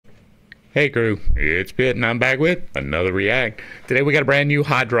Hey crew, it's Pitt and I'm back with another React. Today we got a brand new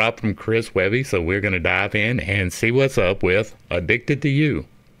hot drop from Webby, so we're going to dive in and see what's up with Addicted to You.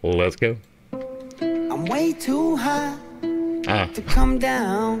 Let's go. I'm way too high to come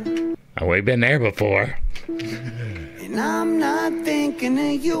down. We've been there before. And I'm not thinking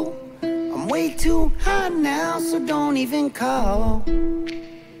of you. I'm way too high now, so don't even call.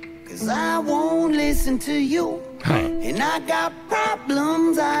 'Cause I won't listen to you. And I got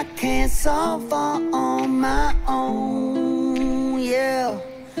problems I can't solve all on my own. Yeah,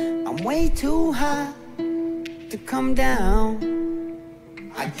 I'm way too high to come down.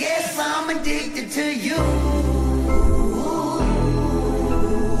 I guess I'm addicted to you.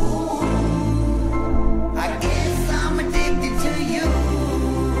 I guess I'm addicted to you.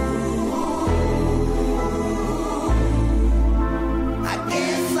 I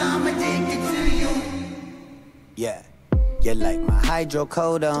guess I'm addicted to you. Yeah, you're like my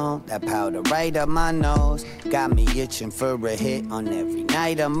hydrocodone, that powder right up my nose. Got me itching for a hit on every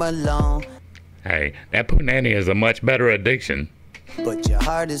night I'm alone. Hey, that punani is a much better addiction. But your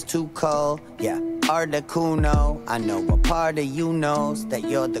heart is too cold, yeah, Articuno. I know a part of you knows that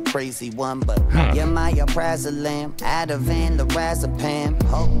you're the crazy one, but you're my Prazolam, Ativan, Lorazepam,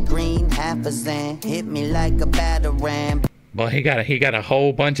 Hope Green, half a Zan, hit me like a batarang. Well, he got a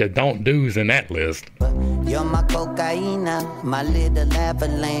whole bunch of don't do's in that list. You're my cocaina, my little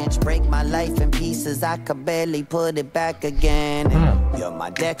avalanche. Break my life in pieces, I could barely put it back again. You're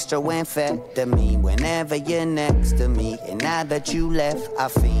my dextroamphetamine whenever you're next to me. And now that you left, I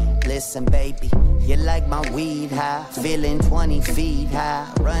fiend. Listen, baby, you're like my weed high, feeling 20 feet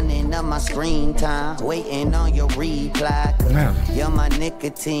high, running up my screen time, waiting on your reply. You're my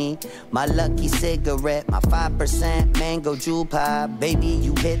nicotine, my lucky cigarette, my 5% mango jewel pie. Baby,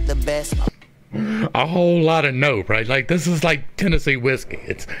 you hit the best. A whole lot of nope, right? Like, this is like Tennessee whiskey.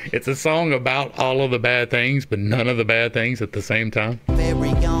 It's a song about all of the bad things, but none of the bad things at the same time.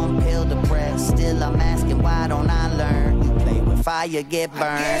 Very young, pill depressed, still I'm asking why don't I learn? You play with fire, get burned.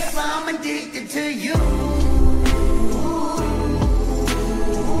 I guess I'm addicted to you.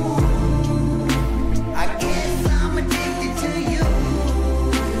 I guess I'm addicted to you.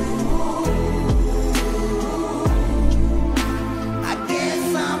 I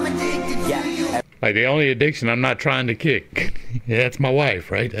guess I'm addicted to you. Like, the only addiction I'm not trying to kick. That's my wife,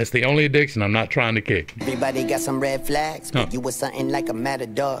 right? That's the only addiction I'm not trying to kick. Everybody got some red flags, but you was something like a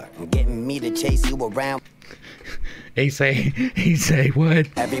matador, getting me to chase you around. He say what?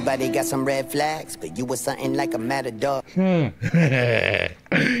 Everybody got some red flags, but you was something like a matador. You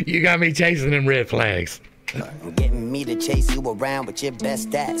got me chasing them red flags. Getting me to chase you around with your best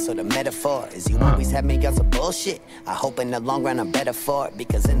stats. So the metaphor is you always have me on some bullshit. I hope in the long run I'm better for it,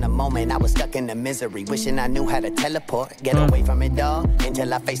 because in the moment I was stuck in the misery, wishing I knew how to teleport, get away from it all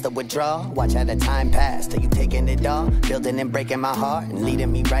until I faced the withdrawal. Watch how the time pass till you taking it all, building and breaking my heart and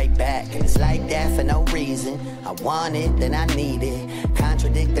leading me right back. And it's like that for no reason. I want it, then I need it,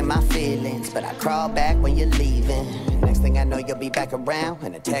 contradicting my feelings, but I crawl back when you're leaving. Next thing I know, you'll be back around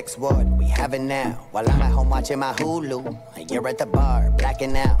in a text war we have it now, while I'm at home watching my Hulu, and you're at the bar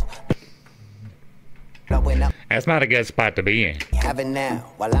blacking out. That's not a good spot to be in. Have it now,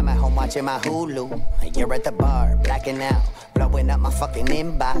 while I'm at home watching my Hulu, and you're at the bar blacking out, blowing up my fucking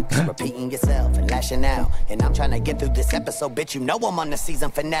inbox, repeating yourself and lashing out. And I'm trying to get through this episode, bitch. You know I'm on the season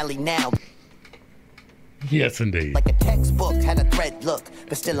finale now. Yes, indeed. Like a textbook, had a thread look,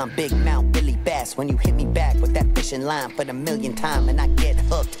 but still I'm Big Mouth Billy Bass. When you hit me back with that fishing line for the millionth time, and I get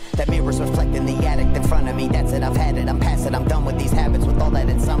hooked. That mirror's reflecting the addict in front of me. That's it, I've had it, I'm past it, I'm done with these habits. With all that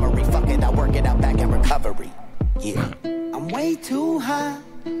in summary, fuck it, I work it out back in recovery. Yeah, I'm way too high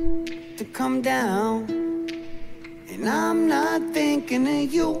to come down, and I'm not thinking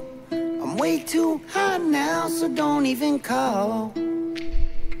of you. I'm way too high now, so don't even call.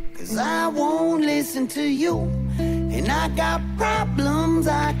 'Cause I won't listen to you. And I got problems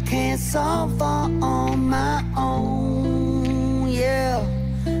I can't solve all on my own. Yeah,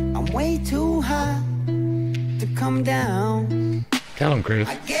 I'm way too high to come down. Tell him, Chris.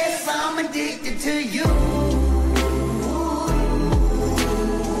 I guess I'm addicted to you.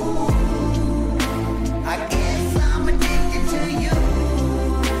 I guess I'm addicted to you.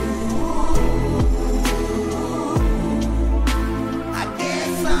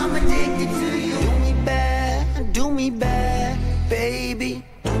 I'm addicted to you. Do me bad, baby.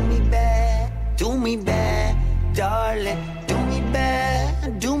 Do me bad, darling. Do me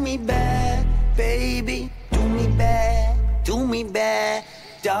bad, baby. Do me bad,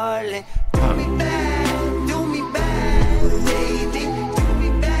 darling. Do me bad, baby.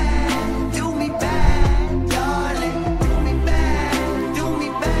 Do me bad, darling. Do me bad,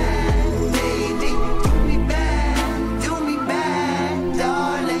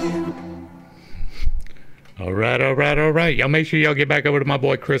 right, all right. Y'all make sure y'all get back over to my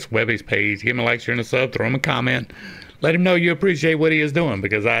boy Chris Webby's page. Give him a like, share, and a sub. Throw him a comment. Let him know you appreciate what he is doing,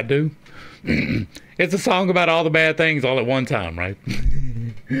 because I do. It's a song about all the bad things all at one time, right?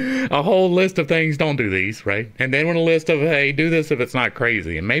 A whole list of things, don't do these, right? And then with a list of, hey, do this if it's not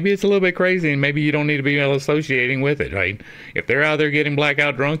crazy. And maybe it's a little bit crazy, and maybe you don't need to be associating with it, right? If they're out there getting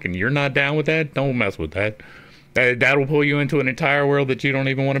blackout drunk and you're not down with that, don't mess with that. That'll pull you into an entire world that you don't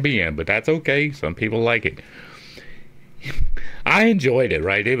even want to be in, but that's okay. Some people like it. I enjoyed it,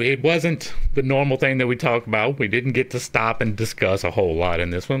 right? It wasn't the normal thing that we talk about. We didn't get to stop and discuss a whole lot in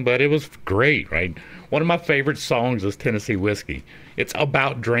this one, but it was great, right? One of my favorite songs is Tennessee Whiskey. It's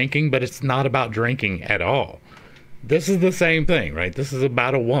about drinking, but it's not about drinking at all. This is the same thing, right? This is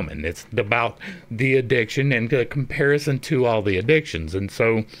about a woman. It's about the addiction and the comparison to all the addictions. And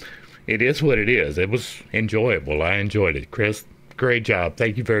so it is what it is. It was enjoyable. I enjoyed it. Chris, great job.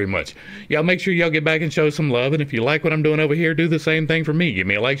 Thank you very much. Y'all make sure y'all get back and show some love. And if you like what I'm doing over here, do the same thing for me. Give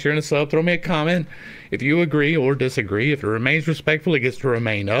me a like, share, and a sub. Throw me a comment if you agree or disagree. If it remains respectful, it gets to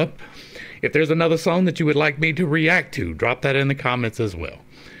remain up. If there's another song that you would like me to react to, drop that in the comments as well.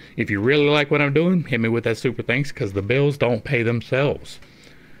 If you really like what I'm doing, hit me with that super thanks, because the bills don't pay themselves.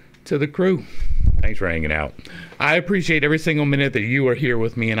 To the crew, thanks for hanging out. I appreciate every single minute that you are here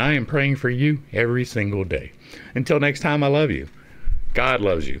with me, and I am praying for you every single day. Until next time, I love you. God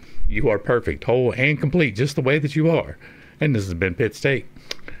loves you. You are perfect, whole, and complete just the way that you are. And this has been Pitt State.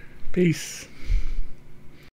 Peace.